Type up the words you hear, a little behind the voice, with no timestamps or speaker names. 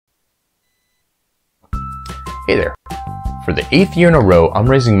Hey there! For the 8th year in a row, I'm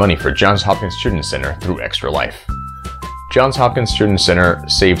raising money for Johns Hopkins Children's Center through Extra Life. Johns Hopkins Children's Center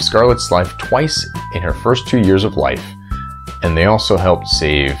saved Scarlett's life twice in her first 2 years of life, and they also helped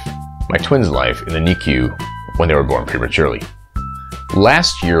save my twins' life in the NICU when they were born prematurely.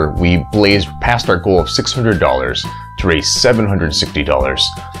 Last year, we blazed past our goal of $600 to raise $760.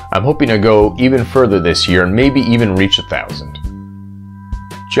 I'm hoping to go even further this year and maybe even reach $1,000.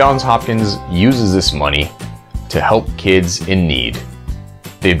 Johns Hopkins uses this money to help kids in need.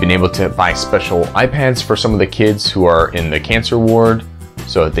 They've been able to buy special iPads for some of the kids who are in the cancer ward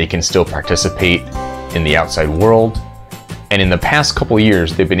so that they can still participate in the outside world. And in the past couple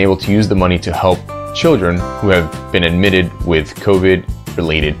years, they've been able to use the money to help children who have been admitted with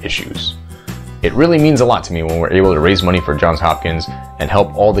COVID-related issues. It really means a lot to me when we're able to raise money for Johns Hopkins and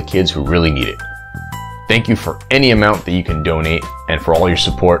help all the kids who really need it. Thank you for any amount that you can donate and for all your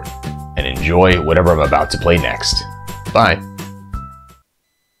support, and enjoy whatever I'm about to play next. Bye.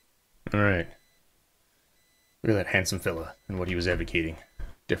 Alright. Look at that handsome fella and what he was advocating.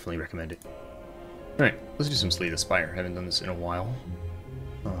 Definitely recommend it. Alright, let's do some Slay the Spire. Haven't done this in a while.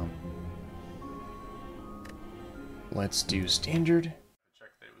 Let's do standard. Check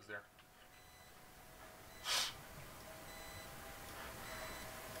that it was there.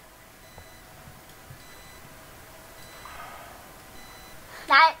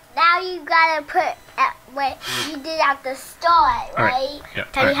 Now you gotta put what you did at the start, right? Yeah.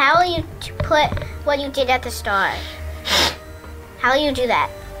 Teddy, how will you put what you did at the start? How will you do that?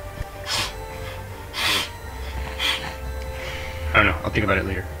 I don't know. I'll think about it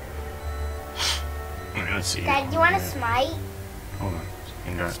later. Alright, let's see. Dad, do you want to smite? Hold on.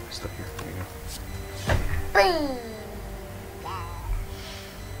 I got stuff here. There you go. Boom!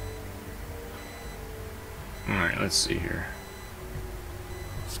 Alright, let's see here.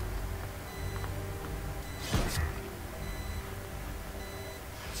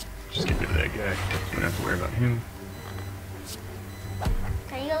 Just get rid of that guy. Don't have to worry about him.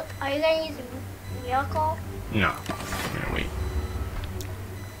 Are you gonna use Miracle? No. I'm gonna wait.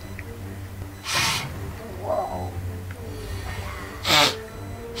 Whoa.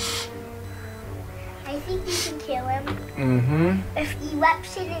 I think you can kill him. Mm-hmm. If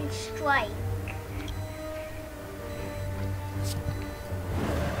Eruption and Strike.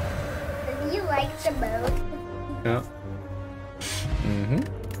 Do you like the mode? Yeah. Mm-hmm.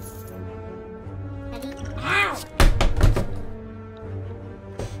 Ow!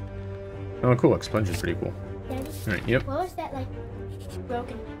 Oh, cool. Expunge is pretty cool. Daddy, Alright, yep. what was that like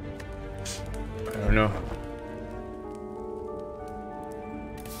broken? I don't know.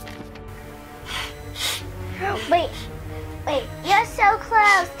 Wait, you're so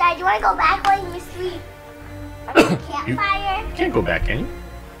close. Dad, you want to go back while you sleep? On the campfire? You can't go back, can you?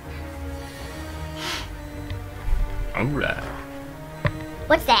 Alright.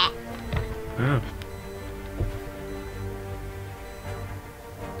 What's that? Oh.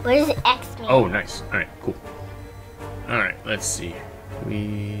 What does X mean? Oh, nice. Alright, cool. Alright, let's see.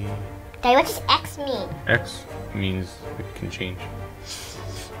 Daddy, what does X mean? X means it can change.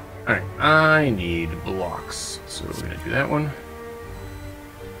 Alright, I need blocks. So we're gonna do that one.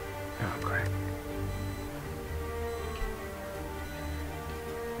 Oh, crap.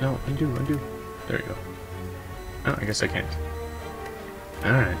 No, undo. There you go. Oh, I guess I can't.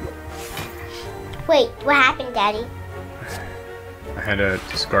 Alright. Wait, what happened, Daddy? I had to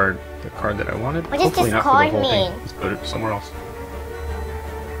discard the card that I wanted. What does Hopefully not for the discard whole thing. mean? Let's put it somewhere else.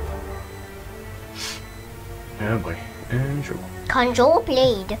 Oh boy. And trouble. Control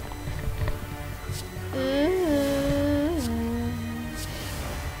blade. Okay.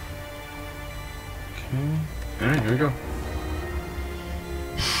 Alright, here we go.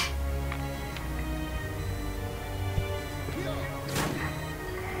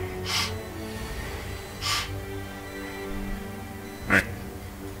 Alright.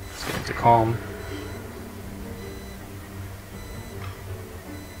 Let's get into calm.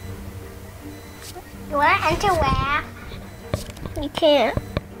 You want to enter where? You can't.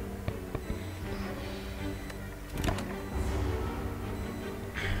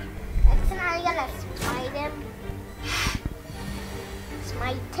 Next time, how are you gonna smite him?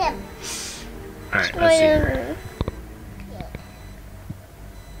 Smite him. Alright, let's see here.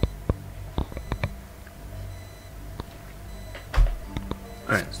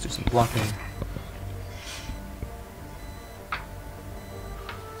 Alright, let's do some blocking.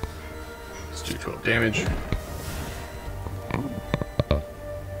 Let's do 12 damage.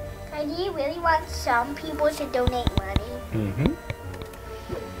 Do you really want some people to donate money? Mm-hmm.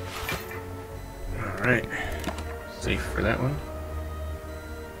 Alright. Safe for that one.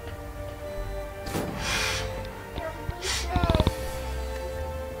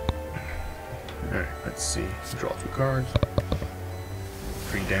 see. Draw 2 cards.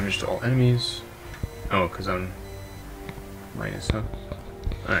 3 damage to all enemies. Oh, because I'm minus, huh?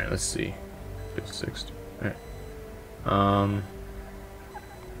 Alright, let's see. 5th, 6th. Alright.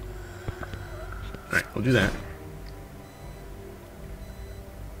 Alright, we'll do that.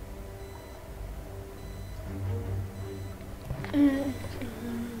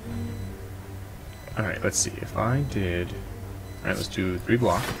 Alright, let's see. If I did... Alright, let's do 3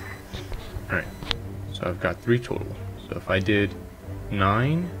 block. Alright. So I've got 3 total. So if I did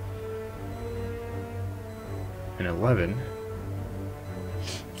 9 and 11,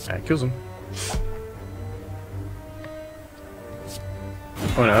 that kills him.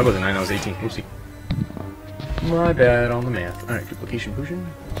 Oh no, that wasn't 9, that was 18. Oopsie. My bad on the math. Alright, duplication potion.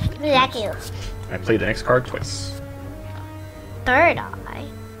 What did that do? I played the next card twice. Third eye.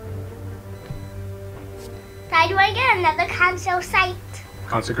 Dad, do I get another console site?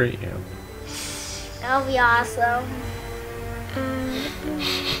 Consecrate, yeah. That'll be awesome.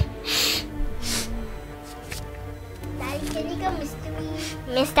 Daddy, can you go mystery?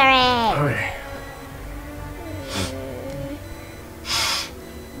 Mystery. Okay.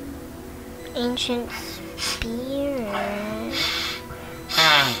 Ancient Spire.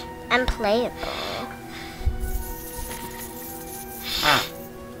 Unplayable.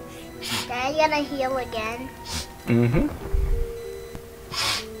 Dad, you gonna heal again? Mm-hmm.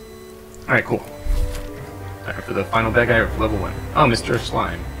 Alright, cool. Alright, for the final bad guy, level 1. Oh, Mr.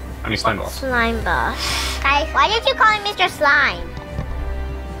 Slime. I mean, Slime Boss. Slime Boss. Guys, why did you call him Mr. Slime?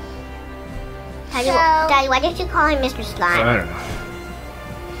 Daddy, why did you call him Mr. Slime? I don't know.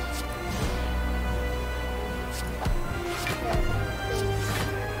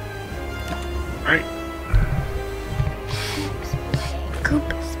 Alright.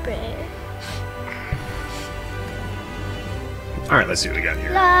 Goop spray. Alright, let's see what we got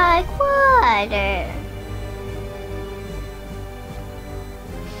here. Like water.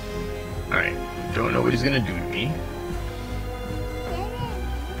 Alright, don't know what he's gonna do to me.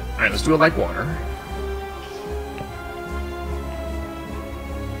 Alright, let's do it like water.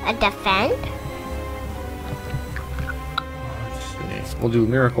 A defend? Let's see. We'll do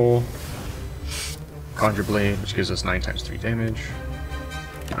Miracle. Conjure Blade, which gives us 9 times 3 damage.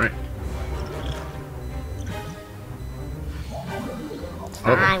 Alright.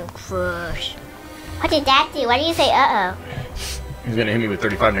 I'm crush. What did that do? Why do you say uh-oh? He's gonna hit me with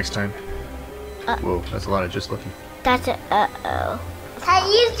 35 next time. Whoa, that's a lot of just looking. That's a uh-oh.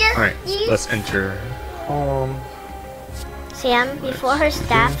 Alright, let's enter home. Sam, before her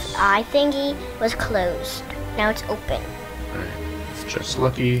staff's eye thingy was closed. Now it's open. Alright, just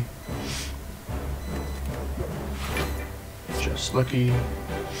lucky. Just lucky.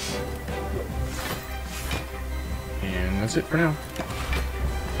 And that's it for now.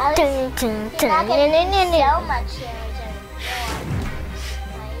 Dun, dun, dun, dun, dun, dun, dun.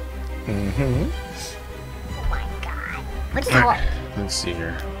 Mm-hmm. Oh my god. What's Alright, let's see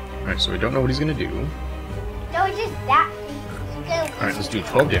here. Alright, so we don't know what he's gonna do. No, just that. Alright, let's do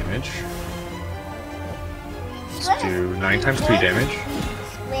 12 damage. Let's do 9 times 3 damage.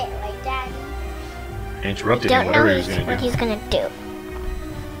 Split like Daddy. I interrupted Don't him, whatever know he was gonna what do. he's gonna do.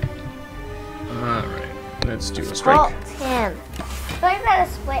 Alright, let's do a strike. Vault him. What about a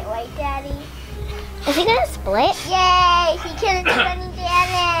split like Daddy? Is he gonna split? Yay! He couldn't do any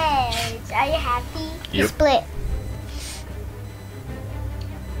damage. Are you happy? He Yep. split.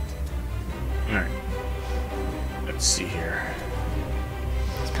 Alright. Let's see here.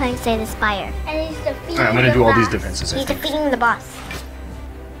 He's playing Say the Spire. And he's defeating Alright, I'm gonna do all these defenses. I He's think. defeating the boss.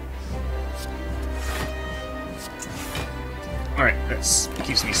 Alright, that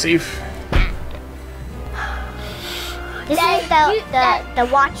keeps me safe. This is the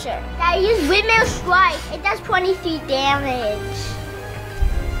Watcher. That use Windmill Strike. It does 23 damage.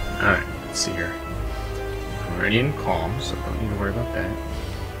 Alright, let's see here. I'm already in calm, so don't need to worry about that.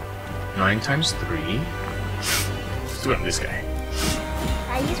 9 times 3. Let's do it on this guy.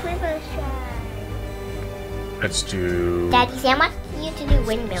 I use Windmill Strike. Let's do Daddy, Sam wants you to do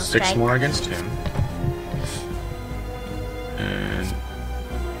Windmill 6 Strike. more against him. And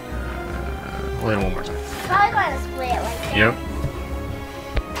we'll hit him one more time. Probably going to split like that. Yep.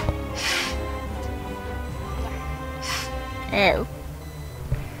 Oh.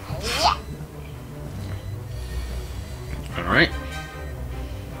 Yeah. Alright.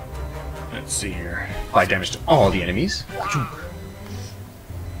 Let's see here. 5 damage to all the enemies.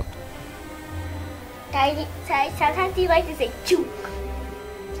 Daddy, sometimes you like to say chook.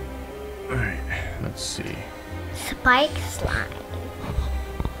 Alright, let's see. Spike slime.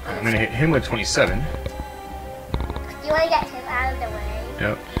 I'm gonna hit him with 27. You want to get him out of the way.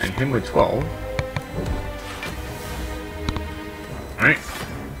 Yep, and him with 12. Alright.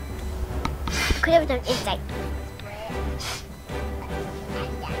 Could have done inside.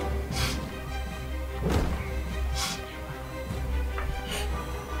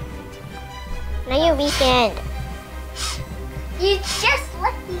 Now you're weakened. You just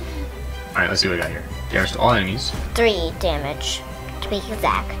lucky. Alright, let's see what I got here. Damage to all enemies. 3 damage, to be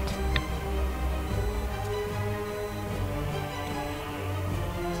exact.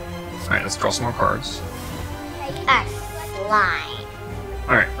 Alright, let's draw some more cards. A slime.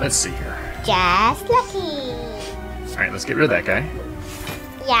 Alright, let's see here. Just lucky. Alright, let's get rid of that guy.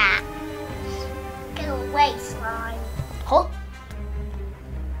 Yeah. Get away, slime. Hold.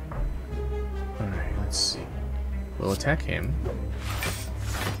 Alright, let's see. We'll attack him.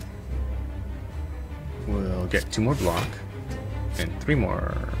 We'll get 2 more block. And 3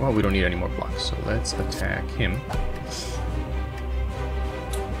 more. Well, we don't need any more blocks, so let's attack him.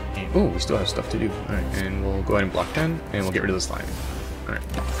 And, ooh, we still have stuff to do. Alright, and we'll go ahead and block 10, and we'll get rid of the slime. Alright.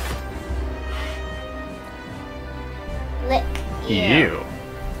 Lick. Ew.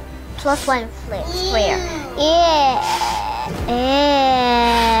 +1 flip square. Yeah.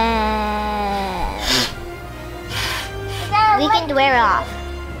 We can wear off.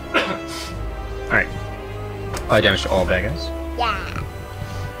 Alright. 5 damage to all bad guys. Yeah.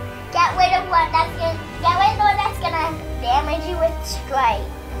 Get rid of one that's gonna damage you with strike.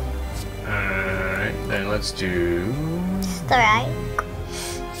 Alright, then let's do... Strike.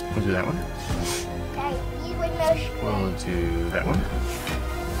 We'll do that one. Okay, you with no strike. We'll do that one.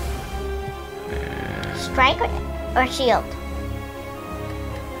 And... Strike or shield?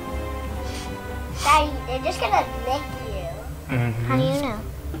 Daddy, they're just gonna lick you. Mm-hmm. How do you know?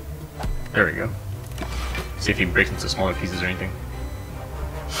 There we go. See if he breaks into smaller pieces or anything.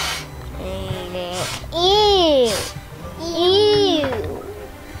 Ew. Ew.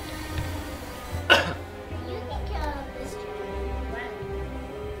 You can kill this one.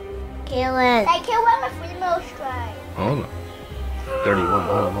 Kill it. I kill one with remote strike. Oh no. 31,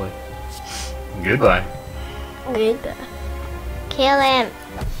 oh boy. Goodbye. Goodbye. Kill him.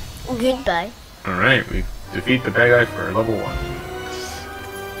 Goodbye. Alright, we defeat the bad guy for level 1.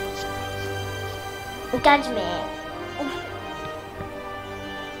 Judgment.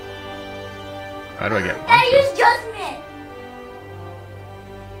 How do I get I one? use judgment.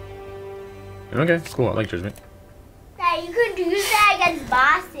 Okay, cool, I like judgment. Yeah, you could use that against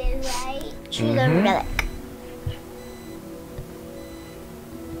bosses, right? Choose a relic.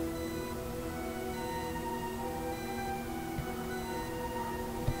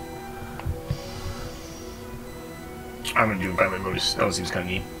 I'm gonna do Violet Lotus. That seems kind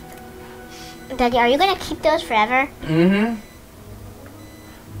of neat. Daddy, are you gonna keep those forever? Mm-hmm.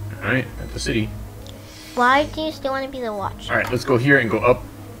 Alright, at the city. Why do you still want to be the watch? Alright, let's go here and go up.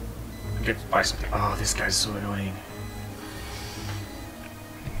 Buy something. Oh, this guy's so annoying.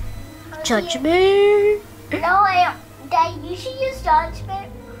 Judgment. No, Dad, you should use judgment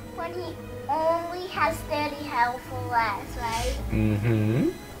when he only has 30 health or less, right? Mm-hmm.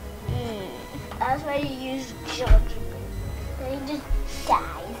 That's why you use judgment. Then he just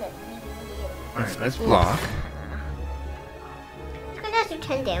dies immediately. Alright, let's block. It's gonna do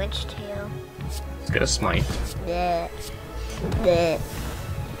 10 damage to you. Let's get a smite. Bleh. Bleh.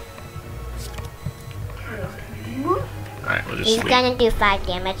 Alright, we'll just He's wait. gonna do 5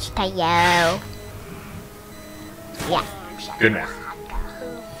 damage to you. Yeah. Good math.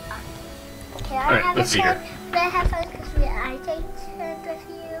 Can I Alright, have let's a see turn? here. Can I have fun because I take turns with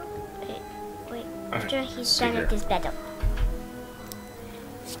you? Wait, after Alright, he's see done here. with his battle.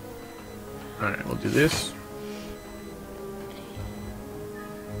 Alright, we'll do this.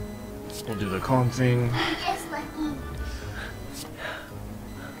 We'll do the calm thing. Just lucky.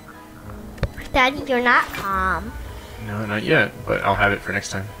 Daddy, you're not calm. No, not yet, but I'll have it for next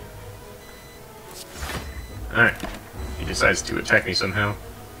time. Alright. If he decides to attack me somehow,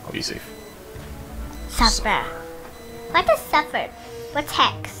 I'll be safe. Suffer. What is suffer? What's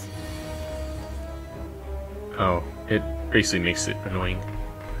hex? Oh, it basically makes it annoying.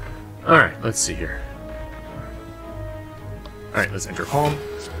 Alright, let's see here. Alright, let's enter calm.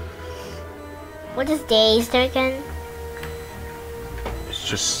 What is dazed again? It's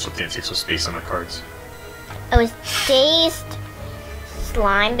just something that takes up space on my cards. Oh, it's dazed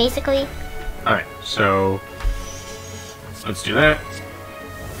slime, basically. Alright, so let's do that.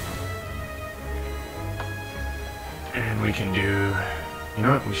 And we can do, you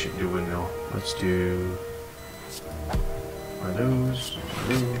know what, we should do windmill. Let's do one of those,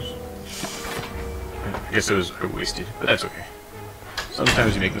 one of those. I guess those are wasted, but that's okay.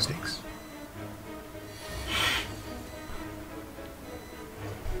 Sometimes you make mistakes.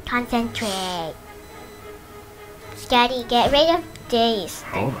 Concentrate. Daddy, get rid of days.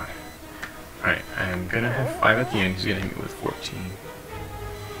 Hold on. Alright, I'm gonna have 5 at the end. He's gonna hit me with 14.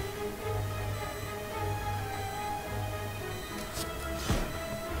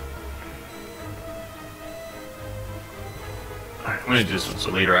 Alright, I'm gonna do this one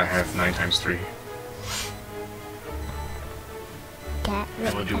so later I have 9 times 3. Get rid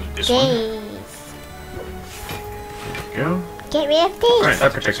And we'll do of this one. days. There we go. Get rid of days. Alright,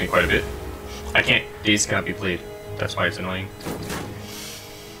 that protects me quite a bit. I can't. Days cannot be played. That's why it's annoying.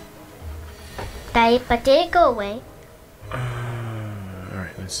 But did it go away?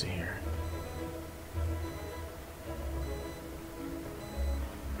 Alright, let's see here.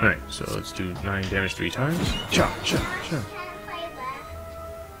 Alright, so let's do 9 damage 3 times. Cha, cha, cha.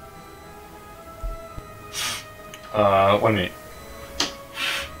 1 minute.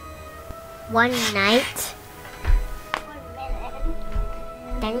 1 night.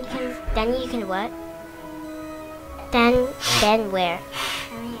 1 minute. Then you can what? Then where?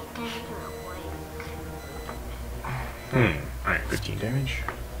 Alright, 15 damage.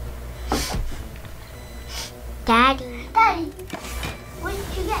 Daddy. Daddy, when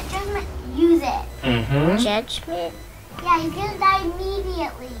you get judgment, use it. Mm-hmm. Judgment? Yeah, he's gonna die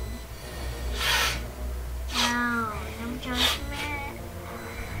immediately. No, no judgment.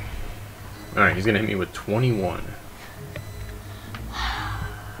 Alright, he's gonna hit me with 21.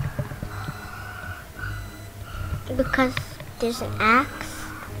 Because there's an axe.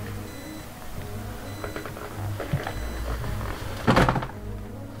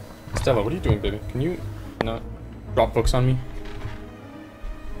 Stella, what are you doing, baby? Can you not drop books on me?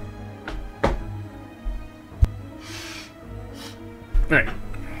 Alright.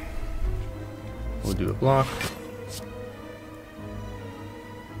 We'll do a block.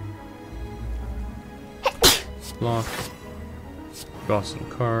 Block. Draw some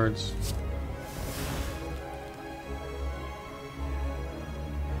cards.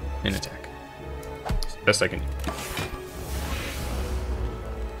 And attack. It's the best I can do.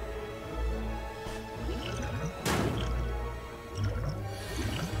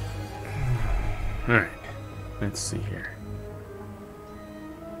 Alright, let's see here.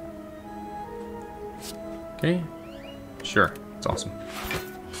 Okay, sure, it's awesome.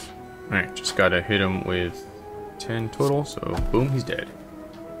 Alright, just gotta hit him with 10 total, so boom, he's dead.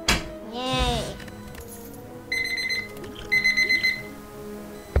 Yay.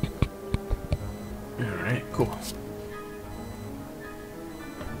 Alright, cool.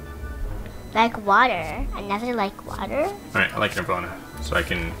 Like water. Another like water? Alright, I like Nirvana, so I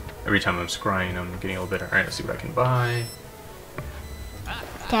can, every time I'm scrying, I'm getting a little better. Alright, let's see what I can buy.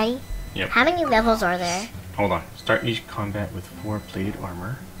 Daddy? Yep. How many levels are there? Hold on. Start each combat with 4 plated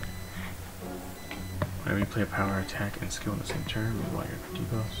armor. Whenever you play a power attack and skill in the same turn, while your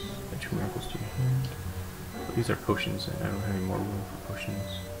debuffs, add 2 miracles to your hand. But these are potions, and I don't have any more room for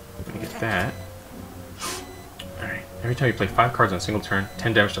potions. I'm gonna get that. Alright. Every time you play 5 cards on a single turn,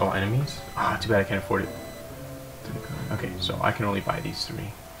 10 damage to all enemies. Ah, too bad I can't afford it. Okay, so I can only buy these 3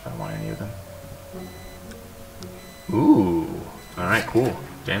 if I want any of them. Ooh. Alright, cool.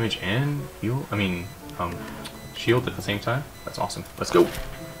 Damage and heal. I mean, shield at the same time. That's awesome. Let's go.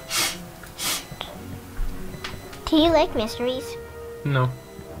 Do you like mysteries? No.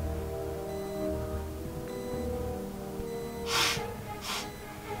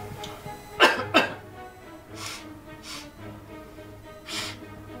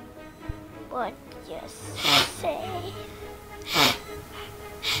 What you say?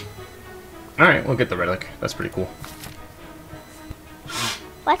 Alright, we'll get the relic. That's pretty cool.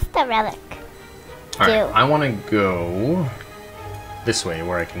 What's the relic? Alright, I want to go this way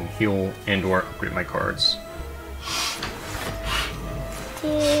where I can heal and or upgrade my cards.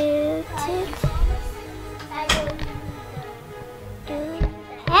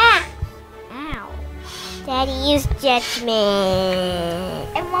 Ah! Ow. Daddy, use judgment.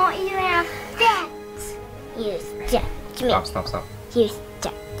 It won't even have that. Use judgment. Stop. Use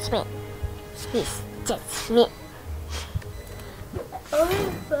judgment. Use judgment.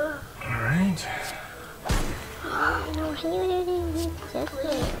 Alright. No, use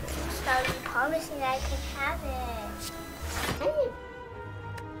judgment. Stop promising that I can have it.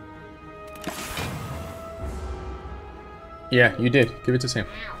 Yeah, you did. Give it to Sam.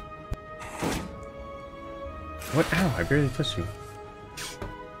 What? Ow, I barely touched you.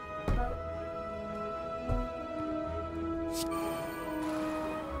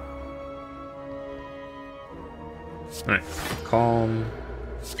 Alright, calm.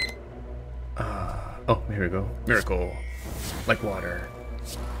 Oh, here we go. Miracle. Like water.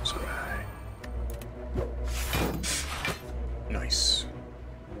 Scry. Nice.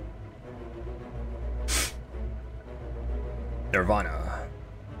 There Nirvana.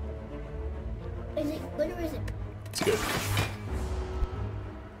 Is it good or is it? It's good.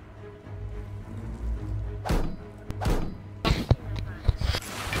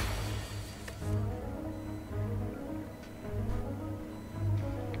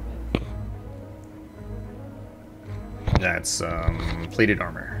 That's plated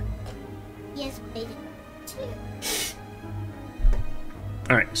armor. Yes, plated.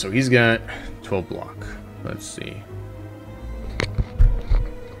 Alright, so he's got 12 block. Let's see.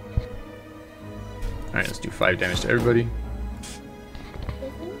 Alright, let's do 5 damage to everybody.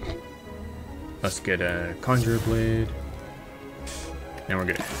 Let's get a Conjure Blade. And we're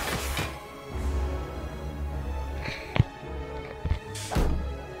good.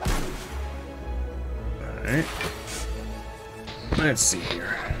 Alright. Let's see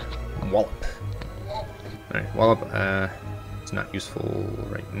here. Wallop. Alright, Wallop, it's not useful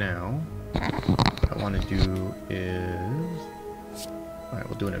right now. What I want to do is... Alright,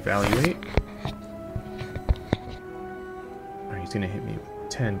 we'll do an Evaluate. Alright, he's going to hit me with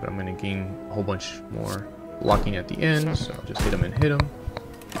 10, but I'm going to gain a whole bunch more blocking at the end, so I'll just hit him and hit him.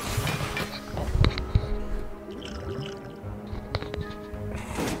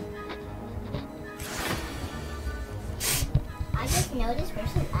 I just noticed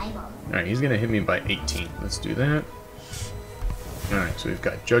where's his eyeball. Alright, he's going to hit me by 18. Let's do that. Alright, so we've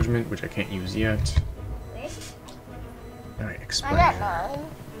got Judgment, which I can't use yet. Alright, I Expire. got mine.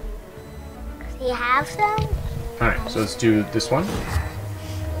 Do you have some? Alright, so let's do this one.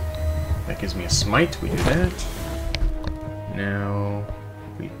 That gives me a Smite. We do that. Now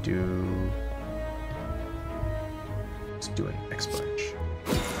we do... Let's do an Expunge.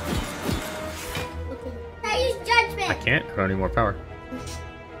 I use Judgment. I can't. I don't need more power.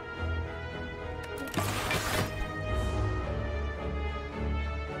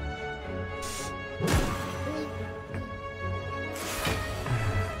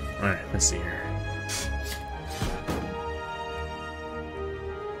 Alright, let's see here.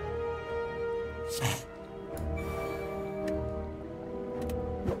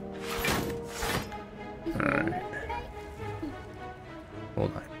 Alright.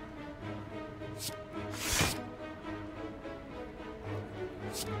 Hold on.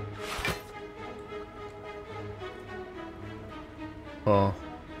 Well,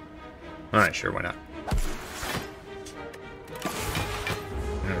 alright, sure, why not?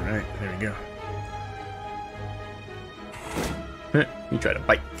 Alright, there we go. You tried to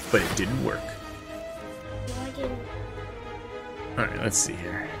bite, but it didn't work. Alright, let's see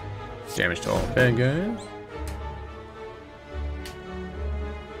here. Damage to all bad guys.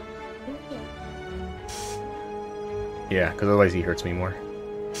 Yeah, because otherwise he hurts me more.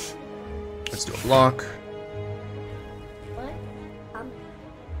 Let's do a block. What?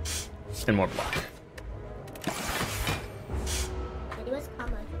 And more block. It was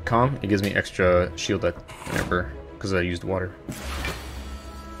common. Calm, it gives me extra shield that whenever, because I used water.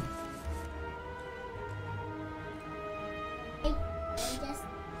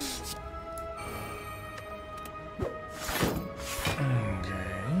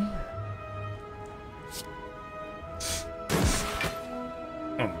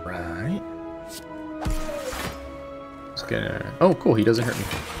 Alright. Just gonna... Oh, cool, he doesn't hurt me.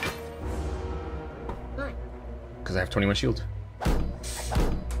 Why? Because I have 21 shield.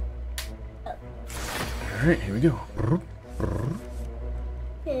 Alright, here we go.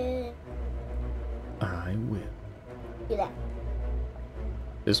 I will. Do that.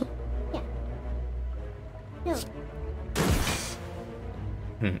 This one? Yeah.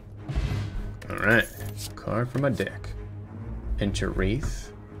 No. Alright. Card from my deck. Enter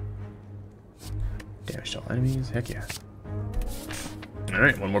Wraith. Damage to all enemies. Heck yeah.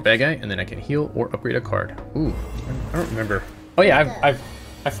 Alright, one more bad guy, and then I can heal or upgrade a card. Ooh, I don't remember. Oh yeah, I've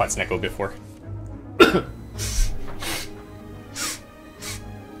fought Snecko before.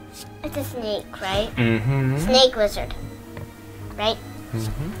 It's a snake, right? Mm-hmm. Snake lizard. Right?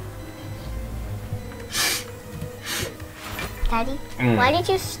 Mm-hmm. Daddy, why did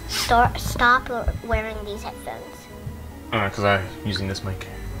you stop wearing these headphones? Because I'm using this mic.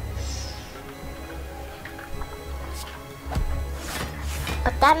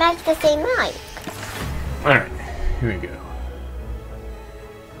 But that matches the same mic. Alright, here we go.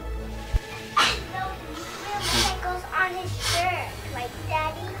 Pickles on his shirt, like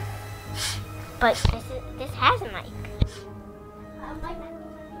Daddy. But this has a mic. My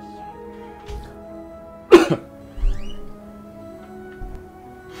pickles on his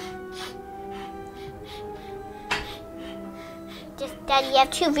shirt. Daddy, you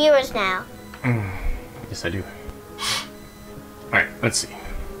have 2 viewers now. Yes, I do. Alright, let's see.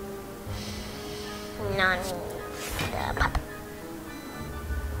 Papa.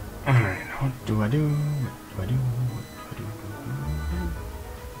 Alright, what do I do? What do I do? What do I do?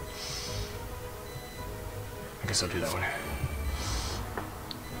 I guess I'll do that one.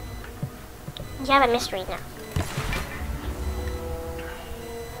 You have a mystery now.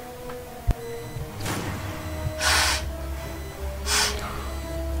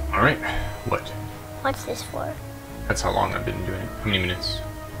 Alright, what? What's this for? That's how long I've been doing it. How many minutes?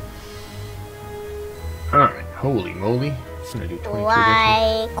 Alright, holy moly. I'm gonna do 22 days.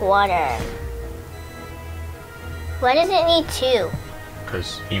 Like water. Why does it need 2?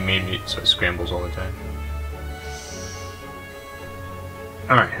 Because you made it so it scrambles all the time.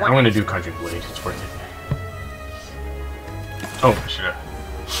 Alright, I'm gonna do Conjuring Blade. It's worth it. Oh,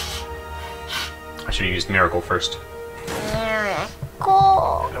 I should have used Miracle first.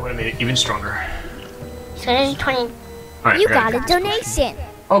 Cool. That would have made it even stronger. So there's 20. Alright, You got a donation.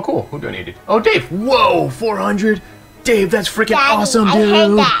 Oh, cool. Who donated? Oh, Dave. Whoa, 400. Dave, that's freaking Daddy, awesome, dude. I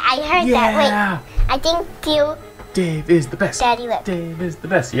heard that. I heard that. Yeah. Wait, I think Theo, Dave is the best. Daddy, look. Dave is the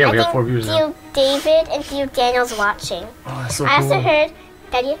best. Yeah, we have 4 viewers now. Theo David and Theo Daniel's watching. Oh, that's so I cool. also heard,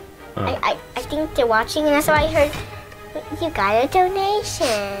 Daddy, I think they're watching, and that's why I heard you got a donation.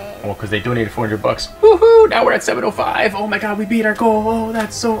 Well, because they donated 400 bucks. Woohoo! Now we're at 705. Oh my god, we beat our goal. Oh,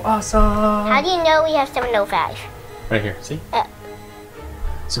 that's so awesome. How do you know we have 705? Right here, see?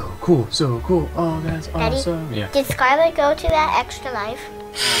 So cool, so cool. Oh, that's Daddy, awesome. Yeah. did Scarlett go to that extra life?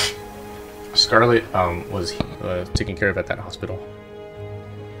 Scarlett was taken care of at that hospital.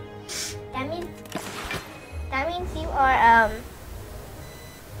 That means you are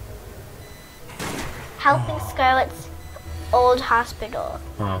helping Scarlett's old hospital.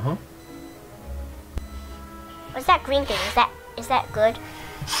 Uh-huh. What's that green thing? Is that good?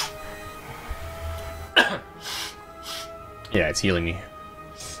 Yeah, it's healing me.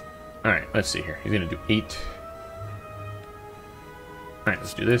 Alright, let's see here. He's gonna do 8. Alright,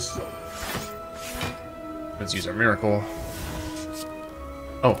 let's do this. Let's use our miracle.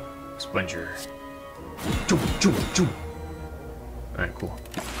 Oh, Sponger. Alright, cool.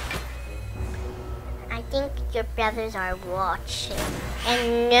 I think your brothers are watching.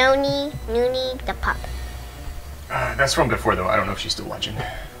 And Noonie the pup. That's from before, though. I don't know if she's still watching.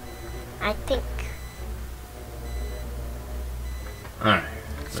 I think. Alright,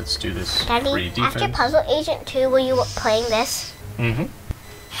 let's do this free Daddy, defense. after Puzzle Agent 2, were you playing this? Mm-hmm.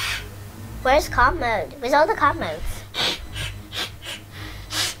 Where's comp mode? Where's all the comp modes?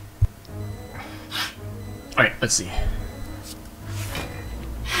 Alright, let's see.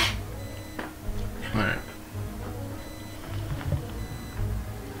 Alright.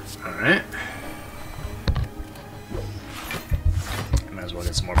 Alright. Might as well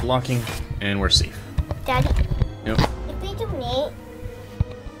get some more blocking, and we're safe. Daddy, Yep. if they donate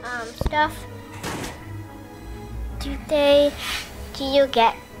stuff, do you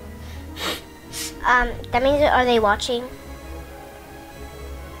get that means are they watching?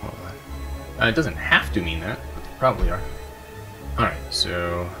 Hold on. It doesn't have to mean that, but they probably are. Alright,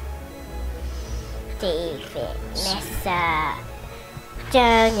 so... David Nessa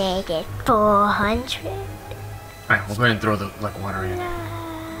donated 400. Alright, we'll go ahead and throw the like water in.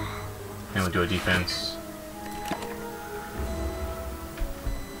 And we'll do a defense.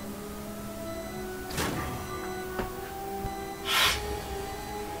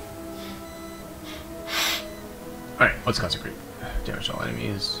 Alright, let's consecrate. Damage all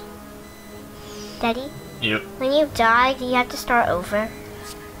enemies. Daddy, Yep. when you die, do you have to start over?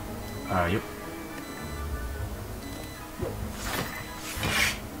 Yep.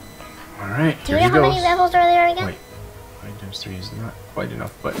 Alright, Do you here know he how goes. many levels are there again? Wait. 5 times 3 is not quite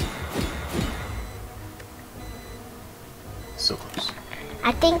enough, but... so close.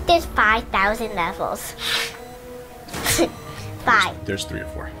 I think there's 5,000 levels. 5. There's 3 or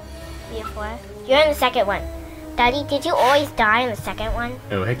 4. 3 or 4. You're in the second one. Daddy, did you always die in the second one?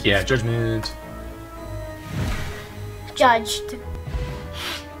 Oh, heck yeah, judgment. Judged.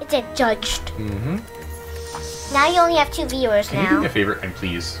 It said judged. Mm-hmm. Now you only have 2 viewers Can you do me now. a favor and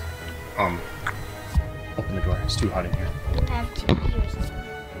please, open the door. It's too hot in here. I have 2 viewers now.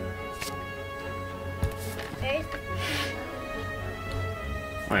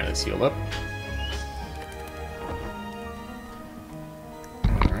 Alright, let's heal up.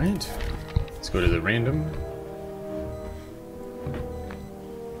 Alright. Let's go to the random.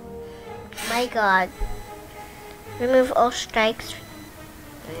 My god. Remove all strikes.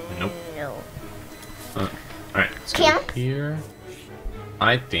 Nope. No. Alright, let's go Camp? here.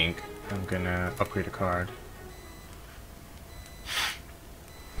 I think I'm gonna upgrade a card.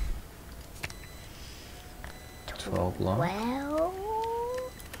 $12 block. Well,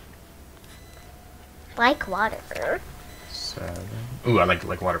 like water. 7. Ooh, I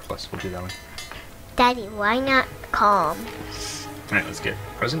like water plus. We'll do that one. Daddy, why not calm? Alright, let's get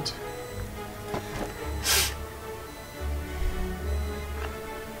present.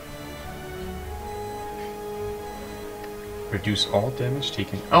 Reduce all damage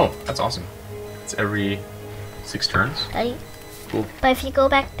taken. Oh, that's awesome. It's every 6 turns. Daddy. Cool. But if you go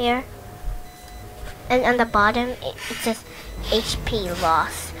back there, and on the bottom, it says HP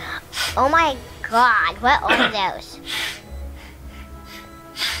loss. Oh my god, what are those?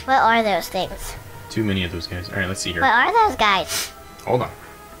 What are those things? Too many of those guys. Alright, let's see here. What are those guys? Hold on.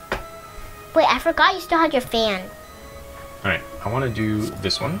 Wait, I forgot you still had your fan. Alright, I want to do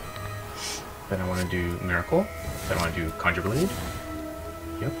this one. Then I want to do Miracle. Then I want to do Conjure Blade.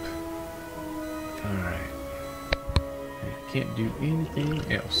 Yep. Alright. I can't do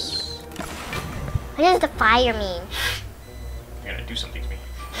anything else. What does the fire mean? You're gonna do something to me.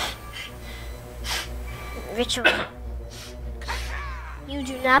 Ritual. You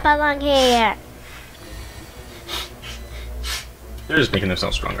do not belong here. They're just making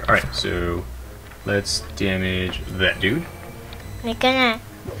themselves stronger. Alright, so let's damage that dude. We're gonna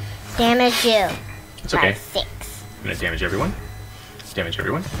damage you. It's okay. By 6. I'm gonna damage everyone. Damage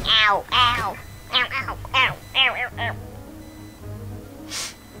everyone. Ow, ow. Ow, ow, ow, ow, ow, ow.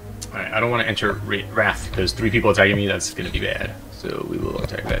 Alright, I don't want to enter Wrath because 3 people attacking me, that's gonna be bad. So we will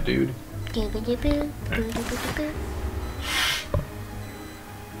attack that dude. Doo-ba-doo-boo, boo-doo-boo-doo-boo.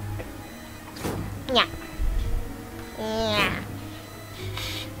 Yeah. Yeah.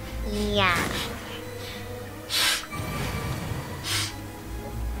 Yeah.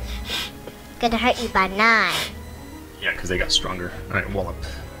 Gonna hurt you by 9. Yeah, because they got stronger. Alright, wallop.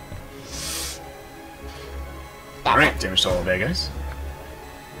 Alright, damage to all the bad guys.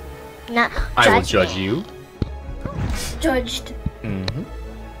 No, I will judge you. Judged. Mm-hmm.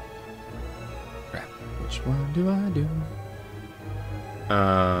 Crap. Which one do I do?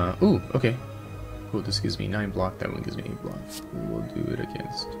 Ooh, okay. Cool, this gives me 9 block, that one gives me 8 block. We'll do it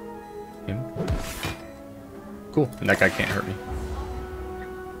against him. Cool, and that guy can't hurt me.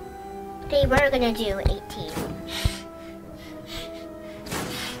 Okay, we're gonna do 18. Mm.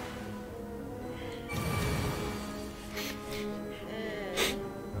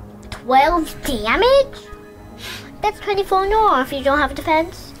 12 damage? That's 24 more if you don't have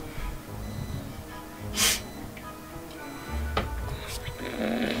defense.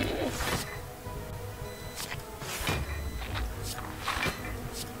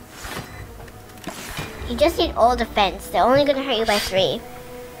 You just need all defense. They're only gonna hurt you by 3.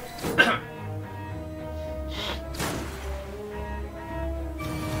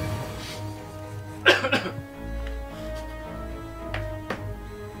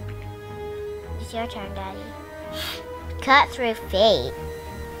 It's your turn, Daddy. Cut through fate.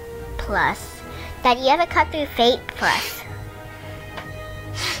 Plus. Daddy, you have a cut through fate plus.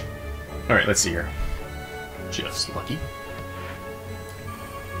 Alright, let's see here. Just lucky.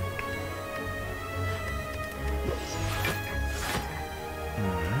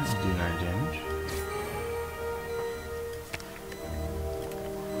 Alright, do 9 damage.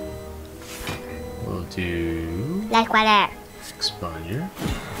 We'll do Like what? Expunge.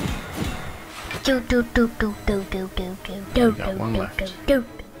 Do do do do do do do do do. We got one left. Do.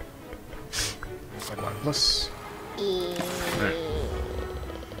 One plus. Alright.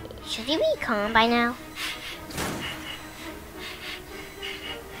 Should you be calm by now?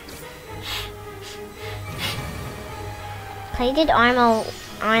 Plated armor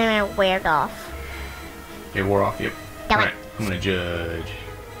weared off. It wore off, yep. That one. Alright, I'm gonna judge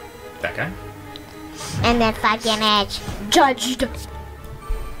that guy. And then 5 damage. Judged.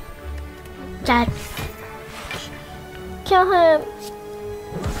 Judge. Kill him.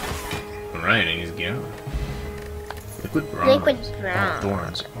 Alright, and he's gone. Liquid bronze. Liquid Oh, bronze.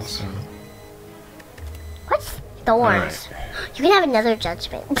 thorns. Awesome. What's thorns? Alright. You can have another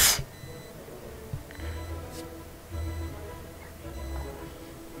judgment.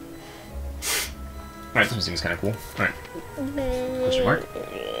 Alright, this one seems kind of cool. Alright. Question mark?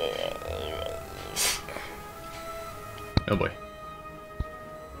 Oh boy.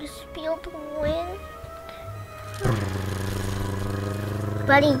 Spiel to win.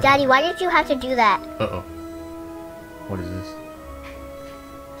 Buddy, Daddy, why did you have to do that? Uh-oh. What is this?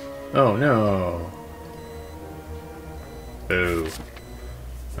 Oh, no. Oh.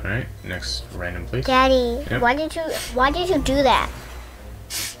 Alright, next random place. Daddy, Yep. why did you do that?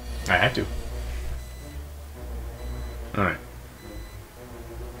 I had to. Alright.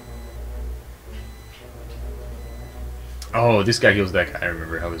 Oh, this guy heals that guy. I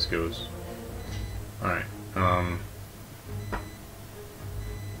remember how this goes. Alright.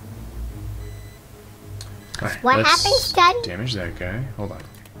 Alright, What let's happens, Daddy? damage that guy. Hold on.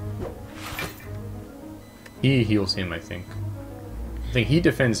 He heals him, I think. I think he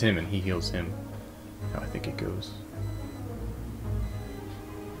defends him and he heals him. How I think it goes.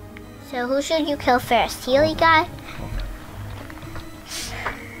 So who should you kill first? Healy guy?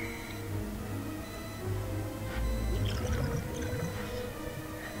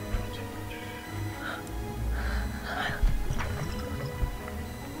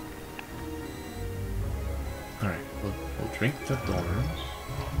 Alright, we'll drink the thorns.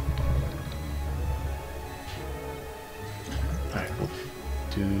 Alright, we'll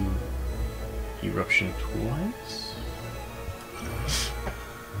do eruption twice.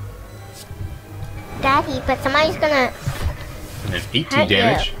 Daddy, but somebody's gonna... And then 18 Hurt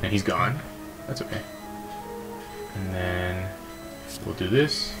damage, you. and he's gone. That's okay. And then we'll do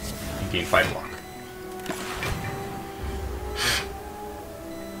this and gain 5 block.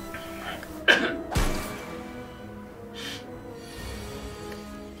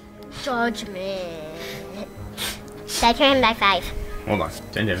 Judgment. Dad, turn him by 5. Hold on,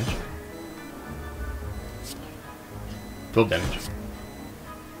 10 damage. 12 damage.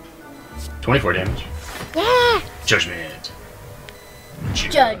 24 damage. Yeah! Judgment.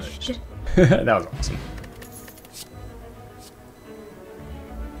 Judged. That was awesome.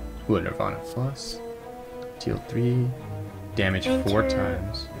 Ooh, a Nirvana plus. Deal 3 damage 4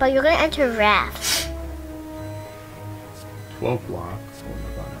 times. But you're gonna enter Wrath. 12 block. Full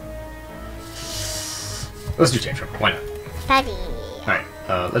Nirvana. Let's do Tantrum. Why not? Daddy. Alright,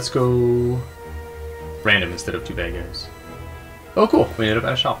 let's go random instead of 2 bad guys. Oh, cool. We ended up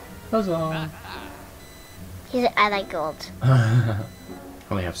at a shop. Huzzah. I like gold.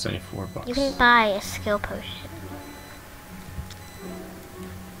 Only have 74 bucks. You can buy a skill potion.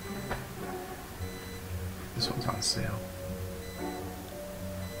 This one's on sale.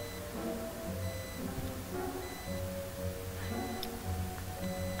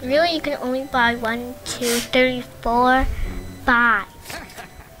 Really, you can only buy 1, 2, 3, 4, 5.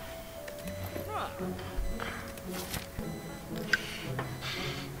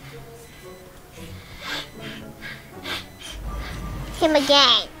 Him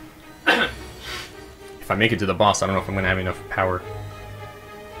again. If I make it to the boss, I don't know if I'm gonna have enough power.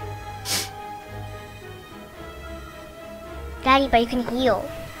 Daddy, but you can heal.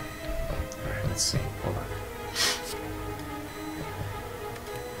 Alright, let's see. Hold on.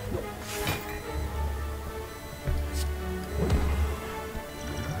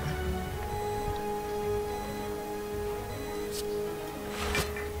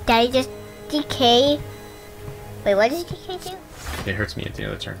 Daddy just decay. Wait, what does decay do? It hurts me at the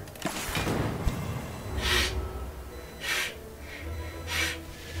end of the turn.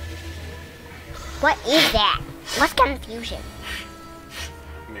 What is that? What's confusion?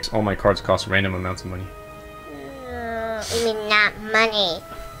 It makes all my cards cost random amounts of money. You mean not money?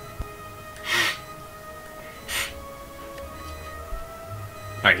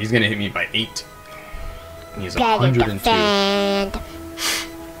 Alright, he's gonna hit me by 8. And he's Daddy 102. defend.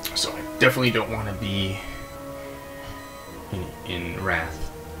 So I definitely don't want to be in Wrath.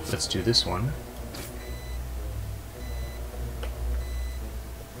 Let's do this one.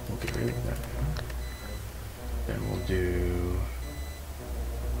 We'll get rid of that. Then we'll do...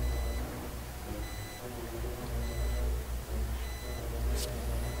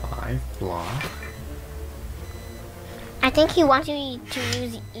 block. I think he wants you to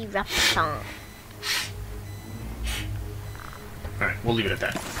use Eruption. Alright, we'll leave it at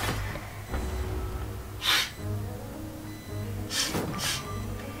that.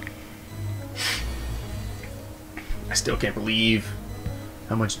 I still can't believe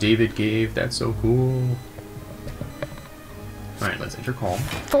how much David gave. That's so cool. Alright, let's enter Calm.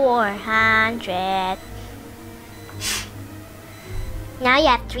 400. Now you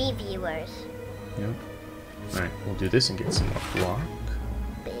have 3 viewers. Yep. Alright, we'll do this and get some more block.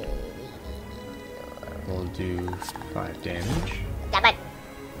 We'll do 5 damage. Yeah, but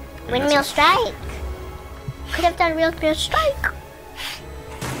And windmill that's it. strike. Could have done real strike.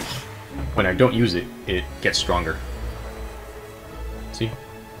 When I don't use it, it gets stronger. See?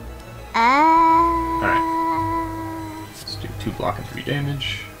 Let's do 2 block and 3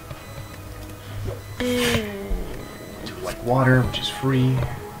 damage. Do like water, which is free.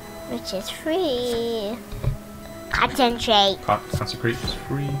 Which is free. Concentrate. Consecrate is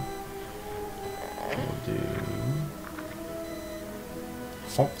free. We'll do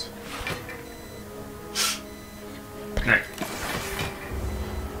halt. Alright.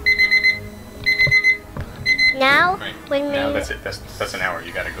 Now, Right. when we Now that's it. That's an hour.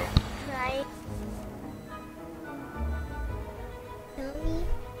 You gotta go. try. Tell me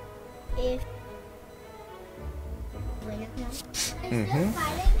if Wait, no. Is Mhm. this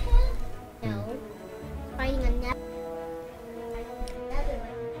fighting him? No. Fighting another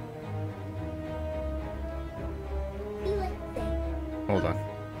one. You like that? Hold on. Are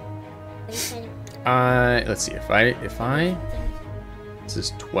you fighting? Let's see. If I this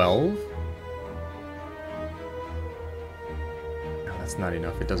is 12. No, that's not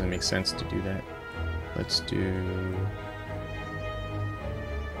enough. It doesn't make sense to do that. Let's do.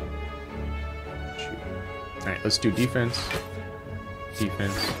 Shoot. All right. Let's do defense.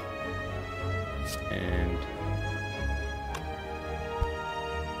 Defense. And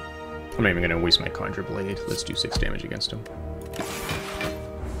I'm not even gonna waste my Conjure Blade. Let's do 6 damage against him.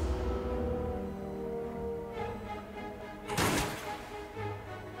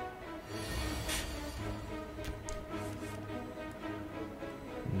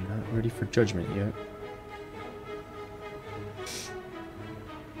 Not ready for judgment yet.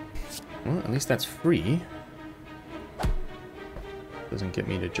 Well, at least that's free. Doesn't get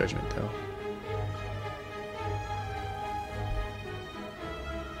me to judgment though.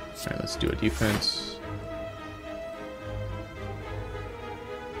 Alright, let's do a defense.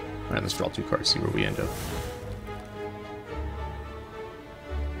 Alright, let's draw 2 cards, see where we end up.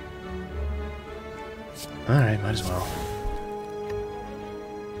 Alright, might as well.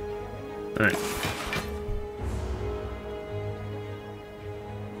 Alright.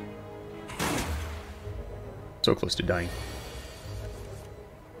 So close to dying.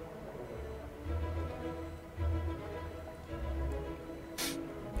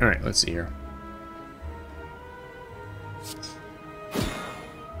 Alright, let's see here.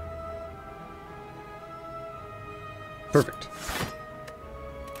 Perfect.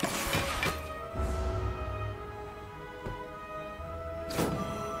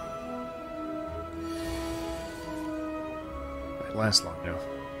 Might last long enough.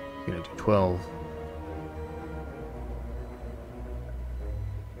 I'm gonna do 12.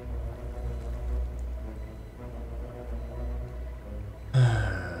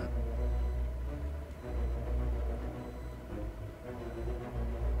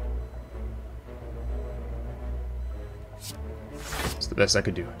 It's the best I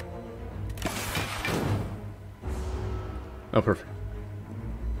could do. Oh, perfect.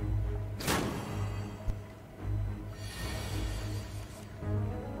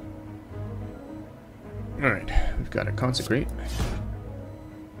 Alright, we've got a Consecrate.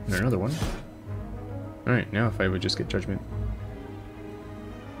 And another one. Alright, now if I would just get Judgment.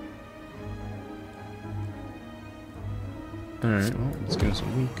 Alright, well, let's give us a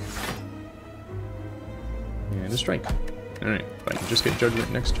weak. And a strike. Alright, if I can just get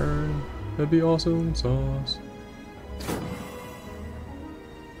Judgment next turn, that'd be awesome sauce.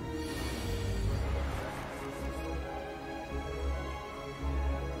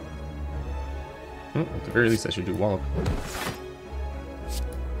 Well, at the very least I should do Wallop.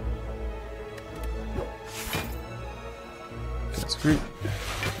 That's great.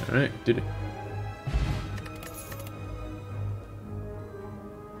 Alright, did it.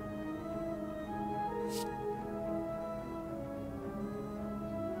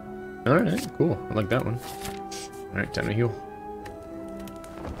 Alright, cool. I like that one. Alright, time to heal.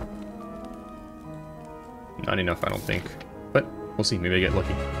 Not enough, I don't think. But we'll see. Maybe I get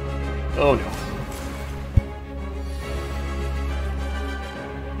lucky. Oh no.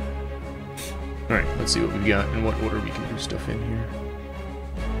 Alright, let's see what we got and what order we can do stuff in here.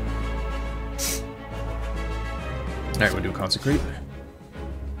 Alright, we'll do a Consecrate.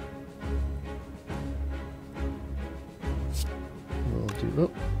 We'll do...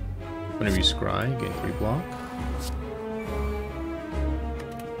 Oh. Whenever you scry, gain 3 block.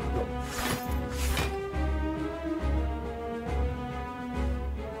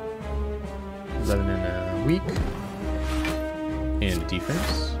 $11 and a weak. And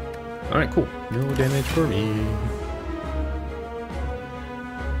defense. Alright, cool. No damage for me.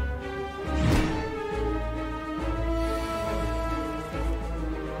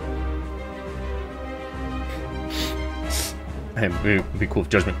 It would be cool if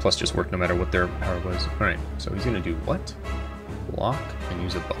Judgment Plus just worked no matter what their power was. Alright, so he's gonna do what? Block and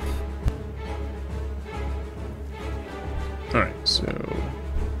use a buff. Alright, so...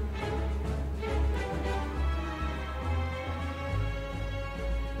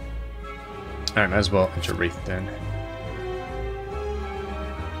 Alright, might as well enter Wraith then.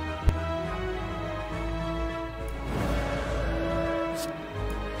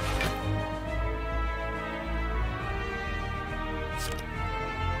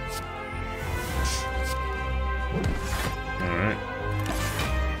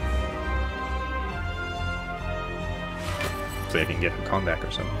 Hopefully I can get a comeback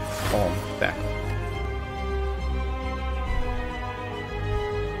or something. Calm back.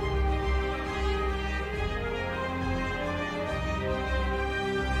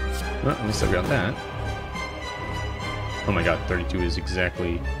 Well, at least I got that. Oh my god, 32 is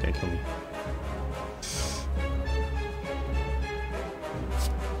exactly... Did it kill me?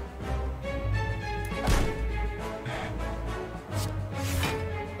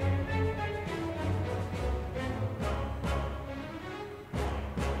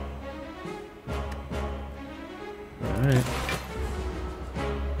 Alright.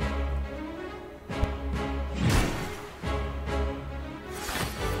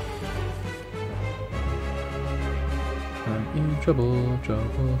 I'm in trouble,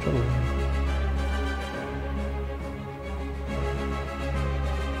 trouble, trouble.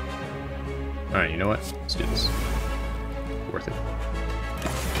 Alright, you know what? Let's do this. Worth it.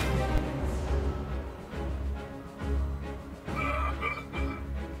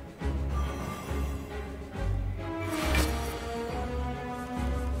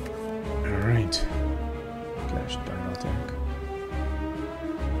 Alright. Gosh darn attack.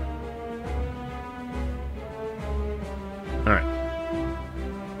 Alright.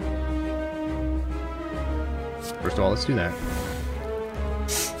 First of all, let's do that.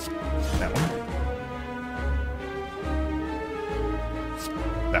 That one.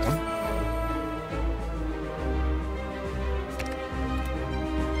 That one.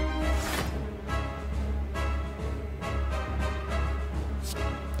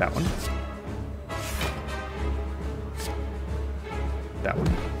 That one. That one.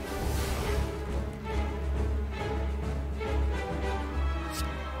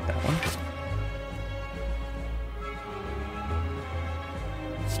 That one.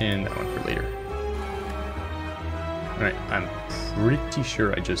 And that one for later. Alright, I'm pretty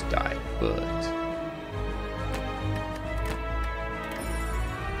sure I just died, but...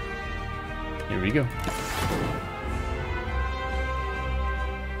 Here we go.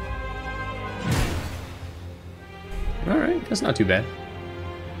 Alright, that's not too bad.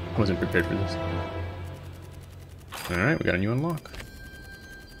 I wasn't prepared for this. Alright, we got a new unlock.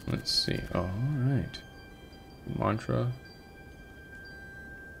 Let's see. Alright. Mantra.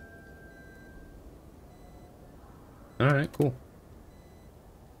 Alright, cool.